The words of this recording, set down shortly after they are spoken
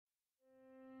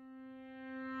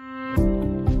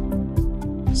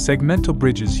Segmental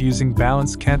bridges using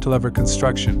balanced cantilever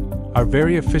construction are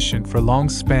very efficient for long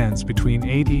spans between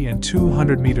 80 and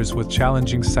 200 meters with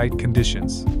challenging site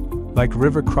conditions, like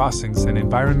river crossings and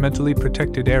environmentally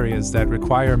protected areas that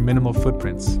require minimal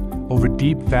footprints over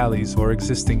deep valleys or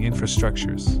existing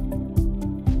infrastructures.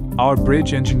 Our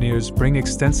bridge engineers bring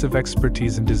extensive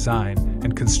expertise in design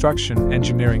and construction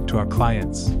engineering to our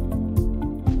clients.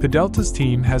 Pedelta's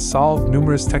team has solved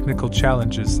numerous technical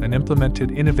challenges and implemented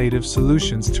innovative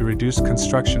solutions to reduce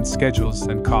construction schedules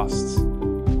and costs.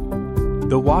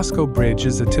 The Huasco Bridge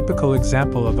is a typical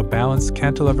example of a balanced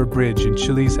cantilever bridge in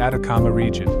Chile's Atacama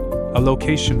region, a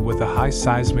location with a high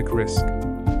seismic risk.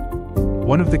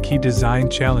 One of the key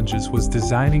design challenges was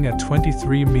designing a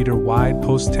 23-meter wide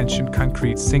post-tension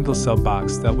concrete single-cell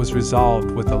box that was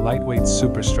resolved with a lightweight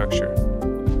superstructure.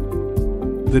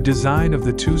 The design of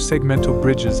the two segmental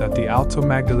bridges at the Alto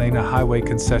Magdalena Highway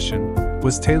concession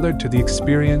was tailored to the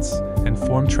experience and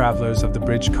form travelers of the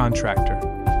bridge contractor.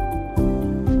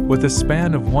 With a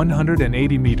span of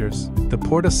 180 meters, the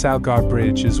Porta Salgar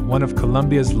Bridge is one of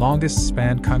Colombia's longest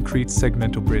span concrete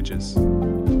segmental bridges.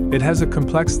 It has a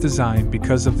complex design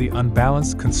because of the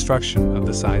unbalanced construction of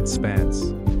the side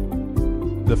spans.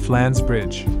 The Flange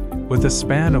Bridge, with a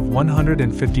span of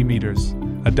 150 meters,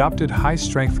 adopted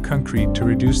high-strength concrete to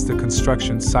reduce the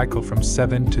construction cycle from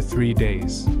 7 to 3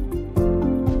 days.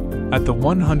 At the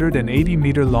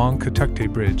 180-meter-long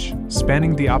Cotucte Bridge,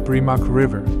 spanning the Apurimac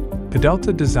River,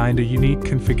 Pedelta designed a unique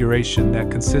configuration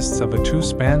that consists of a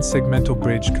two-span segmental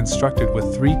bridge constructed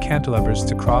with 3 cantilevers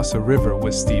to cross a river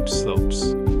with steep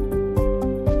slopes.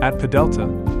 At Pedelta,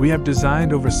 we have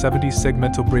designed over 70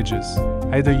 segmental bridges,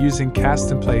 either using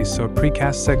cast-in-place or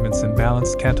precast segments in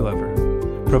balanced cantilever,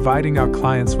 providing our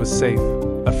clients with safe,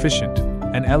 efficient,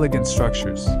 and elegant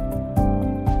structures.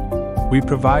 We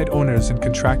provide owners and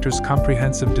contractors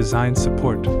comprehensive design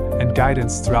support and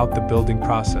guidance throughout the building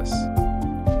process.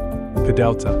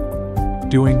 Pedelta,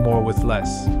 doing more with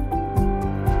less.